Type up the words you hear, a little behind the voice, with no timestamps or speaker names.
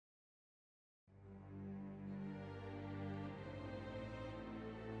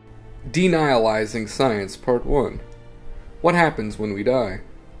Denihilizing Science Part 1. What happens when we die?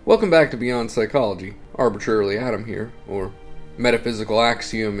 Welcome back to Beyond Psychology. Arbitrarily Adam here, or metaphysical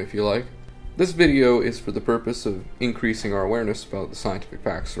axiom if you like. This video is for the purpose of increasing our awareness about the scientific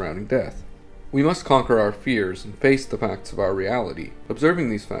facts surrounding death. We must conquer our fears and face the facts of our reality. Observing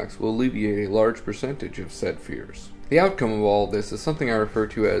these facts will alleviate a large percentage of said fears. The outcome of all this is something I refer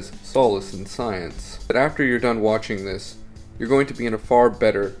to as solace in science. But after you're done watching this, you're going to be in a far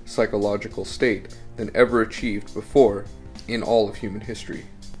better psychological state than ever achieved before in all of human history.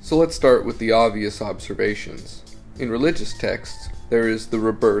 So let's start with the obvious observations. In religious texts, there is the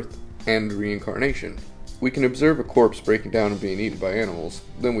rebirth and reincarnation. We can observe a corpse breaking down and being eaten by animals,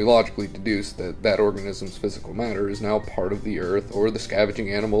 then we logically deduce that that organism's physical matter is now part of the earth or the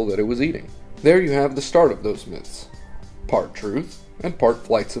scavenging animal that it was eating. There you have the start of those myths. Part truth, and part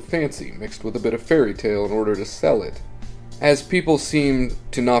flights of fancy, mixed with a bit of fairy tale in order to sell it. As people seem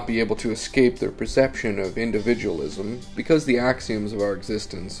to not be able to escape their perception of individualism, because the axioms of our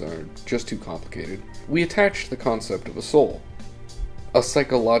existence are just too complicated, we attach the concept of a soul. A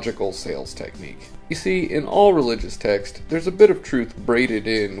psychological sales technique. You see, in all religious text, there's a bit of truth braided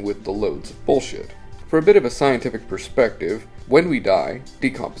in with the loads of bullshit. For a bit of a scientific perspective, when we die,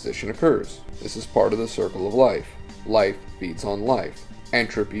 decomposition occurs. This is part of the circle of life. Life feeds on life.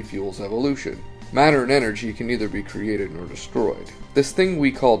 Entropy fuels evolution. Matter and energy can neither be created nor destroyed. This thing we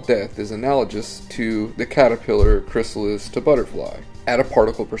call death is analogous to the caterpillar, chrysalis to butterfly. At a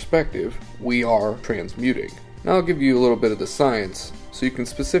particle perspective, we are transmuting. Now I'll give you a little bit of the science so you can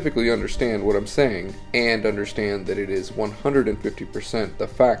specifically understand what I'm saying and understand that it is 150% the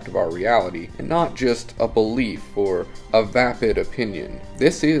fact of our reality and not just a belief or a vapid opinion.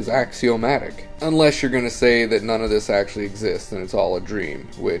 This is axiomatic. Unless you're going to say that none of this actually exists and it's all a dream,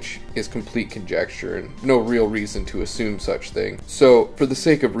 which is complete conjecture and no real reason to assume such thing. So, for the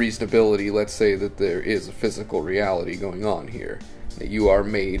sake of reasonability, let's say that there is a physical reality going on here. That you are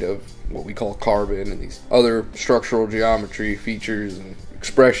made of what we call carbon and these other structural geometry features and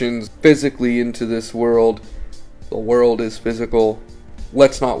expressions physically into this world. The world is physical.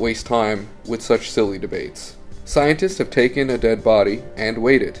 Let's not waste time with such silly debates. Scientists have taken a dead body and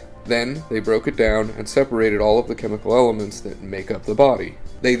weighed it. Then they broke it down and separated all of the chemical elements that make up the body.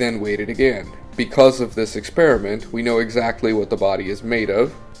 They then weighed it again. Because of this experiment, we know exactly what the body is made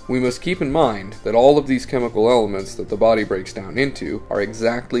of. We must keep in mind that all of these chemical elements that the body breaks down into are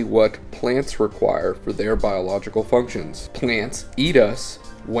exactly what plants require for their biological functions. Plants eat us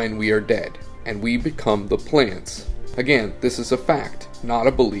when we are dead, and we become the plants. Again, this is a fact, not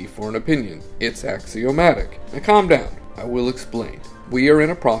a belief or an opinion. It's axiomatic. Now calm down, I will explain. We are in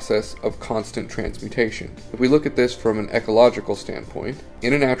a process of constant transmutation. If we look at this from an ecological standpoint,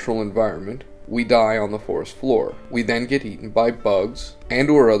 in a natural environment, we die on the forest floor. We then get eaten by bugs and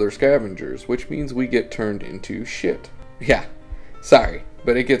or other scavengers, which means we get turned into shit. Yeah, sorry,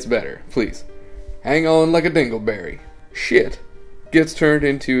 but it gets better, please. Hang on like a dingleberry. Shit gets turned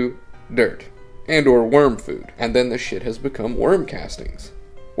into dirt and or worm food, and then the shit has become worm castings.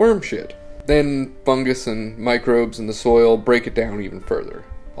 Worm shit. Then fungus and microbes in the soil break it down even further.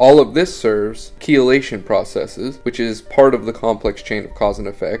 All of this serves chelation processes, which is part of the complex chain of cause and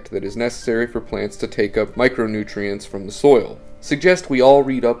effect that is necessary for plants to take up micronutrients from the soil. Suggest we all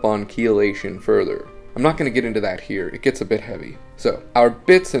read up on chelation further. I'm not going to get into that here, it gets a bit heavy. So, our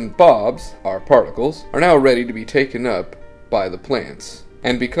bits and bobs, our particles, are now ready to be taken up by the plants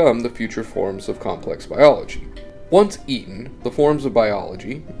and become the future forms of complex biology. Once eaten, the forms of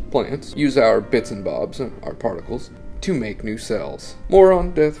biology, plants, use our bits and bobs, our particles, to make new cells. More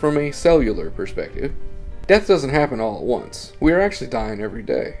on death from a cellular perspective. Death doesn't happen all at once. We are actually dying every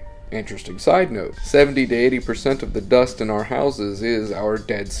day. Interesting side note, 70 to 80% of the dust in our houses is our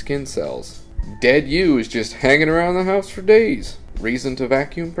dead skin cells. Dead you is just hanging around the house for days. Reason to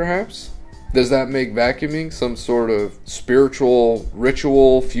vacuum, perhaps? Does that make vacuuming some sort of spiritual,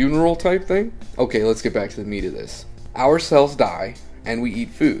 ritual, funeral type thing? Okay, let's get back to the meat of this. Our cells die, and we eat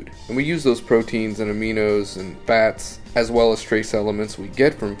food, and we use those proteins and aminos and fats, as well as trace elements we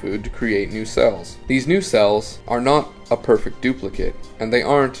get from food to create new cells. These new cells are not a perfect duplicate, and they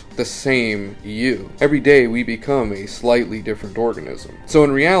aren't the same you. Every day we become a slightly different organism. So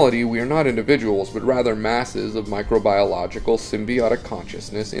in reality, we are not individuals, but rather masses of microbiological symbiotic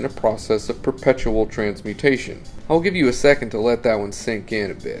consciousness in a process of perpetual transmutation. I'll give you a second to let that one sink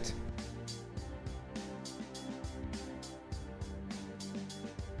in a bit.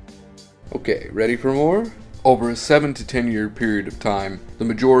 Okay, ready for more? Over a 7 to 10 year period of time, the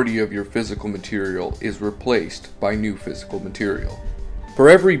majority of your physical material is replaced by new physical material. For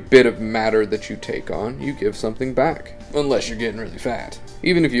every bit of matter that you take on, you give something back. Unless you're getting really fat.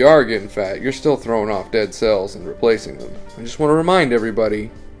 Even if you are getting fat, you're still throwing off dead cells and replacing them. I just want to remind everybody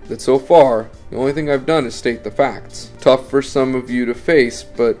that so far, the only thing I've done is state the facts. Tough for some of you to face,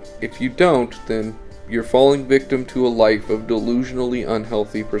 but if you don't, then you're falling victim to a life of delusionally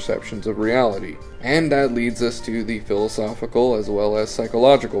unhealthy perceptions of reality. And that leads us to the philosophical as well as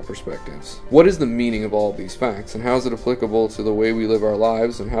psychological perspectives. What is the meaning of all of these facts, and how is it applicable to the way we live our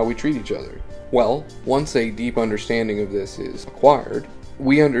lives and how we treat each other? Well, once a deep understanding of this is acquired,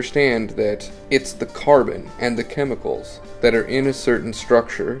 we understand that it's the carbon and the chemicals that are in a certain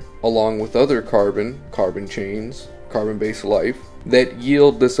structure, along with other carbon chains, carbon-based life, that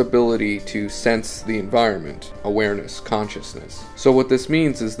yield this ability to sense the environment, awareness, consciousness. So what this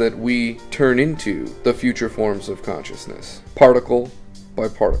means is that we turn into the future forms of consciousness, particle by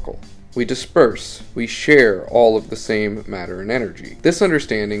particle. We disperse, we share all of the same matter and energy. This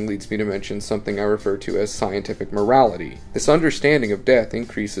understanding leads me to mention something I refer to as scientific morality. This understanding of death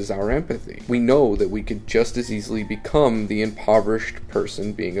increases our empathy. We know that we could just as easily become the impoverished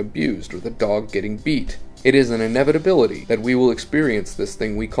person being abused or the dog getting beat. It is an inevitability that we will experience this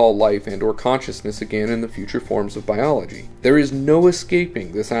thing we call life and or consciousness again in the future forms of biology. There is no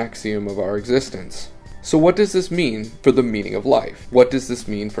escaping this axiom of our existence. So what does this mean for the meaning of life? What does this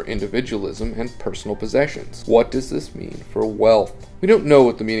mean for individualism and personal possessions? What does this mean for wealth? We don't know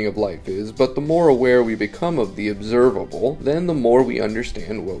what the meaning of life is, but the more aware we become of the observable, then the more we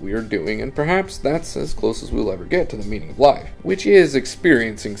understand what we are doing, and perhaps that's as close as we'll ever get to the meaning of life, which is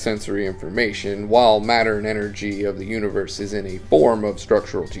experiencing sensory information while matter and energy of the universe is in a form of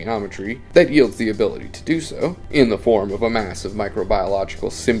structural geometry that yields the ability to do so, in the form of a massive microbiological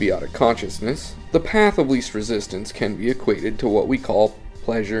symbiotic consciousness. The path of least resistance can be equated to what we call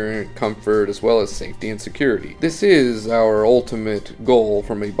pleasure and comfort, as well as safety and security. This is our ultimate goal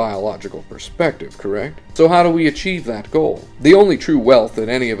from a biological perspective, correct? So how do we achieve that goal? The only true wealth that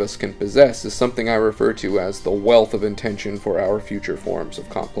any of us can possess is something I refer to as the wealth of intention for our future forms of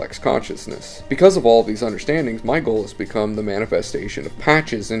complex consciousness. Because of all of these understandings, my goal has become the manifestation of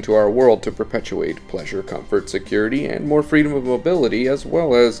patches into our world to perpetuate pleasure, comfort, security, and more freedom of mobility, as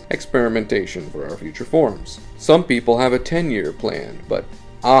well as experimentation for our future forms. Some people have a 10-year plan, but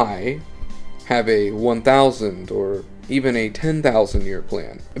I have a 1,000 or even a 10,000-year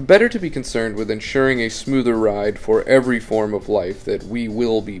plan. Better to be concerned with ensuring a smoother ride for every form of life that we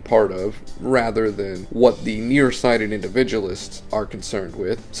will be part of, rather than what the nearsighted individualists are concerned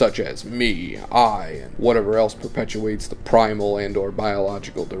with, such as me, I, and whatever else perpetuates the primal and or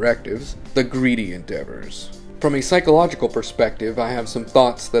biological directives, the greedy endeavors. From a psychological perspective, I have some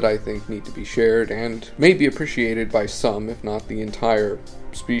thoughts that I think need to be shared and may be appreciated by some, if not the entire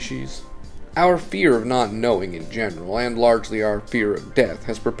species. Our fear of not knowing in general, and largely our fear of death,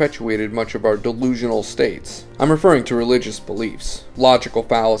 has perpetuated much of our delusional states. I'm referring to religious beliefs, logical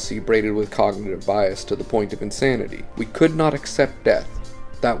fallacy braided with cognitive bias to the point of insanity. We could not accept death.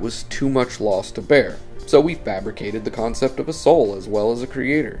 That was too much loss to bear. So we fabricated the concept of a soul as well as a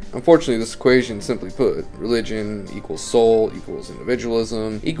creator. Unfortunately, this equation, simply put, religion equals soul equals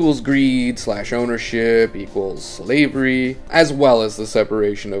individualism equals greed/ownership equals slavery, as well as the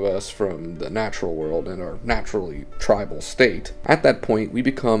separation of us from the natural world and our naturally tribal state. At that point, we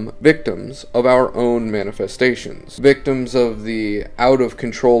become victims of our own manifestations, victims of the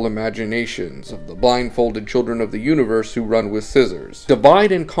out-of-control imaginations of the blindfolded children of the universe who run with scissors.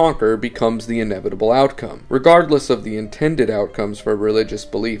 Divide and conquer becomes the inevitable outcome. Regardless of the intended outcomes for religious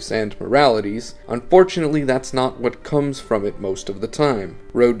beliefs and moralities, unfortunately that's not what comes from it most of the time.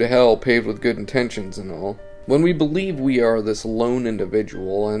 Road to hell paved with good intentions and all. When we believe we are this lone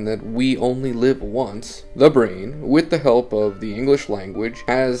individual and that we only live once, the brain, with the help of the English language,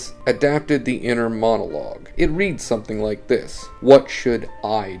 has adapted the inner monologue. It reads something like this: what should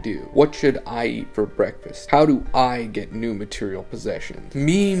I do? What should I eat for breakfast? How do I get new material possessions?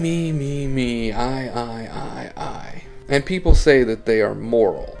 Me, I. And people say that they are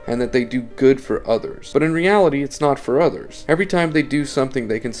moral, and that they do good for others. But in reality, it's not for others. Every time they do something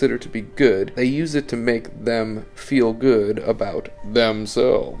they consider to be good, they use it to make them feel good about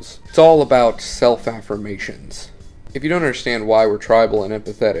themselves. It's all about self-affirmations. If you don't understand why we're tribal and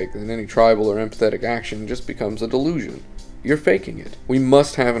empathetic, then any tribal or empathetic action just becomes a delusion. You're faking it. We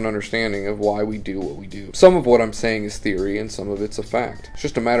must have an understanding of why we do what we do. Some of what I'm saying is theory, and some of it's a fact. It's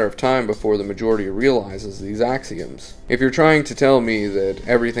just a matter of time before the majority realizes these axioms. If you're trying to tell me that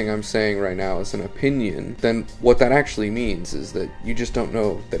everything I'm saying right now is an opinion, then what that actually means is that you just don't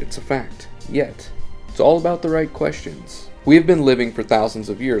know that it's a fact. Yet. It's all about the right questions. We have been living for thousands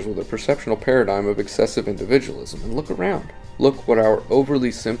of years with a perceptual paradigm of excessive individualism, and look around. Look what our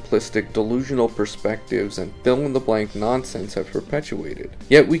overly simplistic, delusional perspectives and fill-in-the-blank nonsense have perpetuated.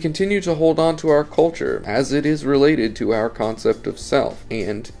 Yet we continue to hold on to our culture as it is related to our concept of self,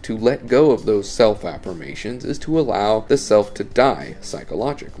 and to let go of those self-affirmations is to allow the self to die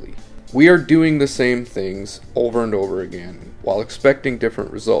psychologically. We are doing the same things over and over again, while expecting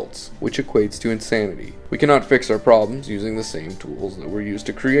different results, which equates to insanity. We cannot fix our problems using the same tools that were used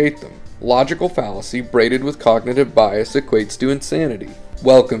to create them. Logical fallacy braided with cognitive bias equates to insanity.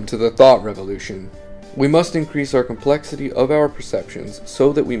 Welcome to the thought revolution. We must increase our complexity of our perceptions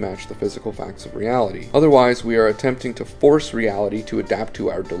so that we match the physical facts of reality. Otherwise, we are attempting to force reality to adapt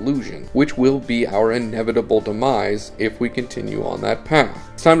to our delusion, which will be our inevitable demise if we continue on that path.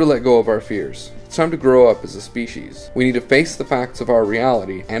 It's time to let go of our fears. It's time to grow up as a species. We need to face the facts of our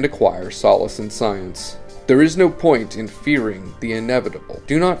reality and acquire solace in science. There is no point in fearing the inevitable.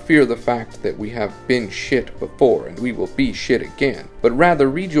 Do not fear the fact that we have been shit before and we will be shit again, but rather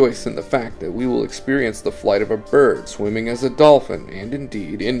rejoice in the fact that we will experience the flight of a bird, swimming as a dolphin, and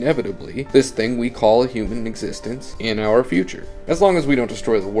indeed, inevitably, this thing we call a human existence in our future. As long as we don't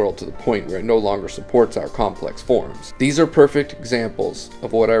destroy the world to the point where it no longer supports our complex forms. These are perfect examples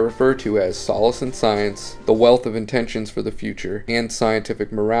of what I refer to as solace in science, the wealth of intentions for the future, and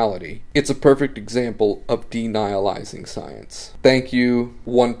scientific morality. It's a perfect example of denihilizing science. Thank you,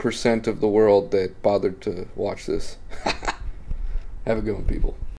 1% of the world that bothered to watch this. Have a good one, people.